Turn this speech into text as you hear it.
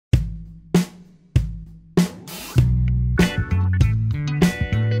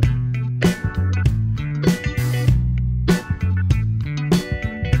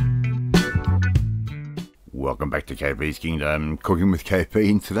Welcome back to KP's Kingdom, Cooking with KP,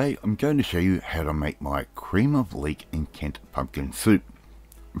 and today I'm going to show you how to make my cream of leek and Kent pumpkin soup.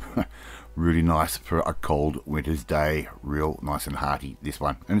 Really nice for a cold winter's day, real nice and hearty this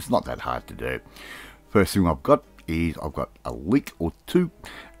one, and it's not that hard to do. First thing I've got is I've got a leek or two,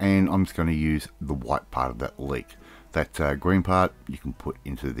 and I'm just going to use the white part of that leek. That green part you can put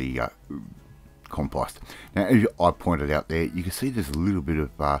into the compost. Now, as I pointed out there, you can see there's a little bit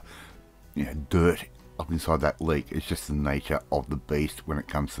of dirt up inside that leek. It's just the nature of the beast when it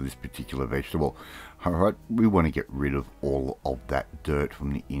comes to this particular vegetable. Alright, we want to get rid of all of that dirt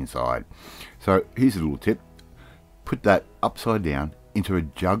from the inside. So here's a little tip. Put that upside down into a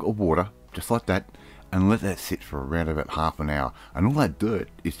jug of water, just like that, and let that sit for around about half an hour, and all that dirt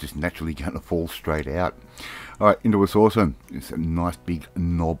is just naturally going to fall straight out. Alright, into a saucepan. It's a nice big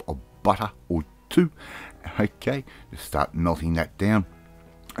knob of butter or two. Okay, just start melting that down.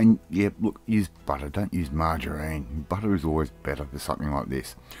 And yeah, look, use butter, don't use margarine. Butter is always better for something like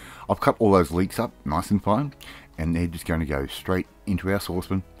this. I've cut all those leeks up nice and fine, and they're just going to go straight into our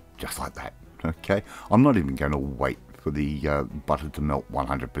saucepan, just like that. Okay, I'm not even going to wait for the butter to melt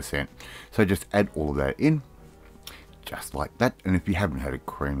 100%. So just add all of that in, just like that. And if you haven't had a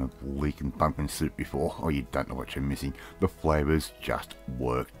cream of leek and pumpkin soup before, or you don't know what you're missing, the flavors just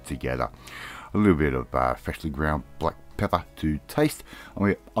work together. A little bit of freshly ground black pepper to taste.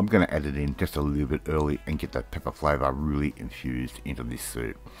 I'm going to add it in just a little bit early and get that pepper flavor really infused into this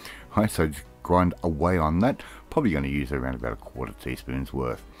soup. Right, so just grind away on that. Probably going to use around about a 1/4 teaspoon's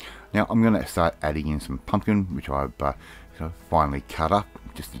worth. Now I'm going to start adding in some pumpkin, which I've finely cut up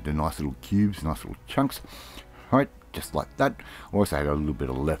just into nice little cubes, nice little chunks. Right, just like that. I also had a little bit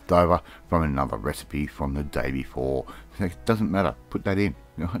of leftover from another recipe from the day before. So it doesn't matter, put that in.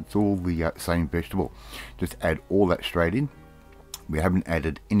 It's all the same vegetable. Just add all that straight in. We haven't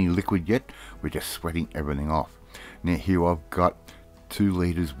added any liquid yet. We're just sweating everything off. Now here I've got 2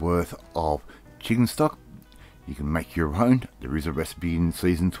 litres worth of chicken stock. You can make your own. There is a recipe in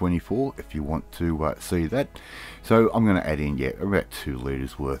season 24 if you want to see that. So I'm going to add in about 2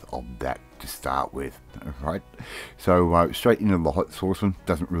 litres worth of that to start with. Alright, so straight into the hot saucepan,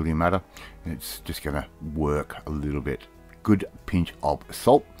 doesn't really matter. It's just going to work a little bit. Good pinch of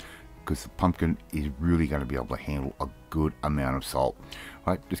salt, because the pumpkin is really going to be able to handle a good amount of salt.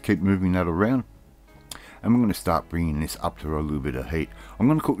 Right, just keep moving that around. And we're going to start bringing this up to a little bit of heat. I'm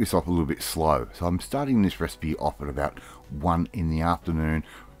going to cook this off a little bit slow. So I'm starting this recipe off at about 1 in the afternoon.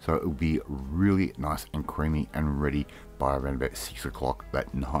 So it will be really nice and creamy and ready by around about 6 o'clock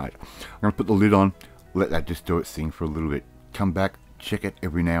that night. I'm going to put the lid on, let that just do its thing for a little bit. Come back, check it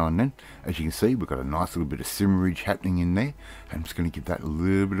every now and then. As you can see, we've got a nice little bit of simmerage happening in there. I'm just going to give that a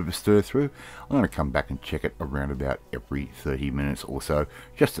little bit of a stir through. I'm going to come back and check it around about every 30 minutes or so,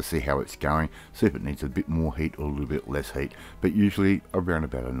 just to see how it's going, see if it needs a bit more heat or a little bit less heat. But usually around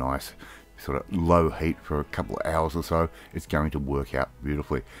about a nice sort of low heat for a couple of hours or so, it's going to work out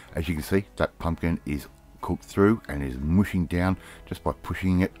beautifully. As you can see, that pumpkin is cooked through and is mushing down just by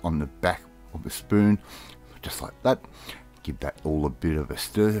pushing it on the back of the spoon, just like that. Give that all a bit of a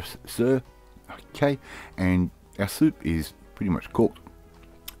stir. Okay, and our soup is pretty much cooked,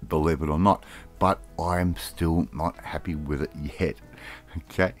 believe it or not, but I'm still not happy with it yet.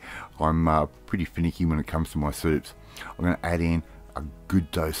 Okay, I'm pretty finicky when it comes to my soups. I'm going to add in a good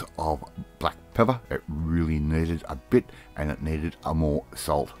dose of black pepper. It really needed a bit, and it needed a more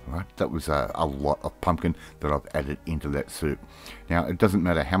salt. Right, that was a lot of pumpkin that I've added into that soup. Now it doesn't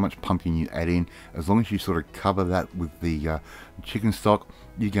matter how much pumpkin you add in, as long as you sort of cover that with the chicken stock,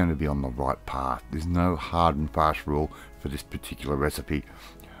 you're going to be on the right path. There's no hard and fast rule for this particular recipe.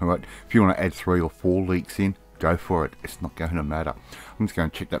 Alright, if you want to add 3 or 4 leeks in, go for it. It's not going to matter. I'm just going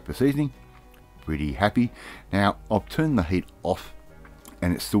to check that for seasoning. Pretty happy. Now I've turned the heat off,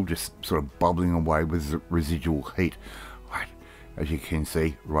 and it's still just sort of bubbling away with the residual heat. Right, as you can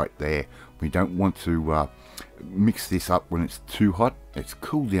see right there, we don't want to mix this up when it's too hot. It's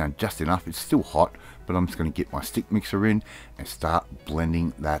cooled down just enough. It's still hot, but I'm just going to get my stick mixer in and start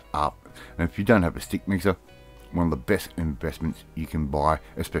blending that up. And if you don't have a stick mixer, one of the best investments you can buy,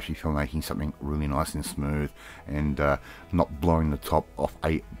 especially if you're making something really nice and smooth and not blowing the top off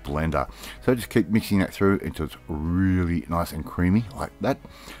a blender. So just keep mixing that through until it's really nice and creamy like that.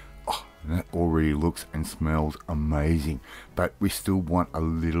 Oh, that already looks and smells amazing, but we still want a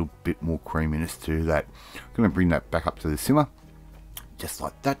little bit more creaminess to that. I'm going to bring that back up to the simmer, just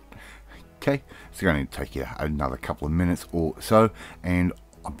like that. Okay, it's going to take you another couple of minutes or so, and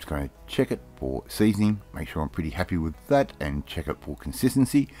I'm just going to check it for seasoning, make sure I'm pretty happy with that, and check it for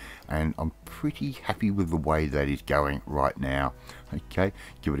consistency, and I'm pretty happy with the way that is going right now. Okay,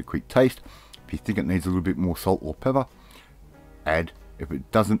 give it a quick taste. If If you think it needs a little bit more salt or pepper, add. If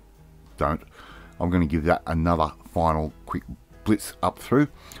it doesn't, don't. I'm going to give that another final quick blitz up through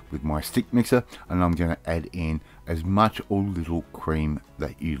with my stick mixer, and I'm going to add in as much or little cream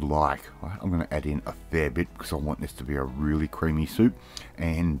that you like. Right? I'm going to add in a fair bit because I want this to be a really creamy soup,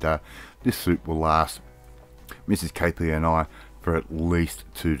 and this soup will last Mrs. KP and I for at least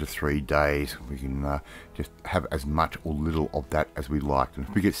 2 to 3 days. We can just have as much or little of that as we like, and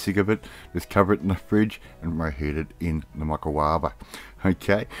if we get sick of it, just cover it in the fridge and reheat it in the microwave.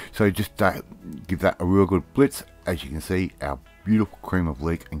 Okay, so just give that a real good blitz. As you can see, our beautiful cream of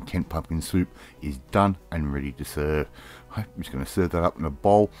leek and Kent pumpkin soup is done and ready to serve. I'm just going to serve that up in a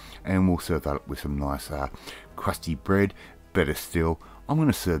bowl, and we'll serve that up with some nice crusty bread. Better still, I'm going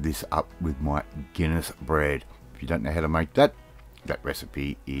to serve this up with my Guinness bread. If you don't know how to make that, that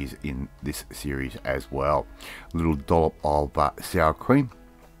recipe is in this series as well. A little dollop of sour cream,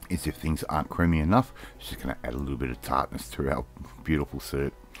 as if things aren't creamy enough. It's just going to add a little bit of tartness to our beautiful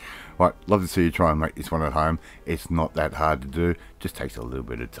soup. Right, love to see you try and make this one at home. It's not that hard to do, just takes a little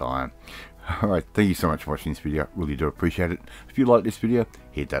bit of time. Alright, thank you so much for watching this video, really do appreciate it. If you like this video,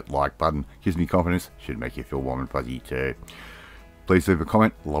 hit that like button, gives me confidence, should make you feel warm and fuzzy too. Please leave a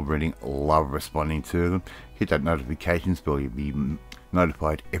comment, love reading, love responding to them. Hit that notifications bell, you'll be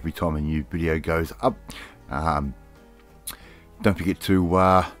notified every time a new video goes up. Don't forget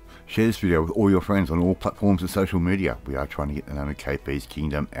to share this video with all your friends on all platforms of social media. We are trying to get the name of KP's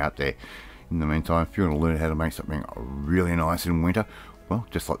Kingdom out there. In the meantime, if you want to learn how to make something really nice in winter, well,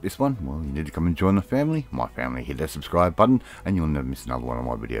 just like this one, well, you need to come and join the family. My family, hit that subscribe button and you'll never miss another one of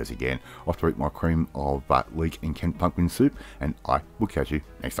my videos again. Off to eat my cream of leek and Kent pumpkin soup, and I will catch you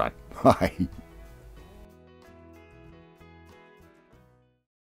next time. Bye.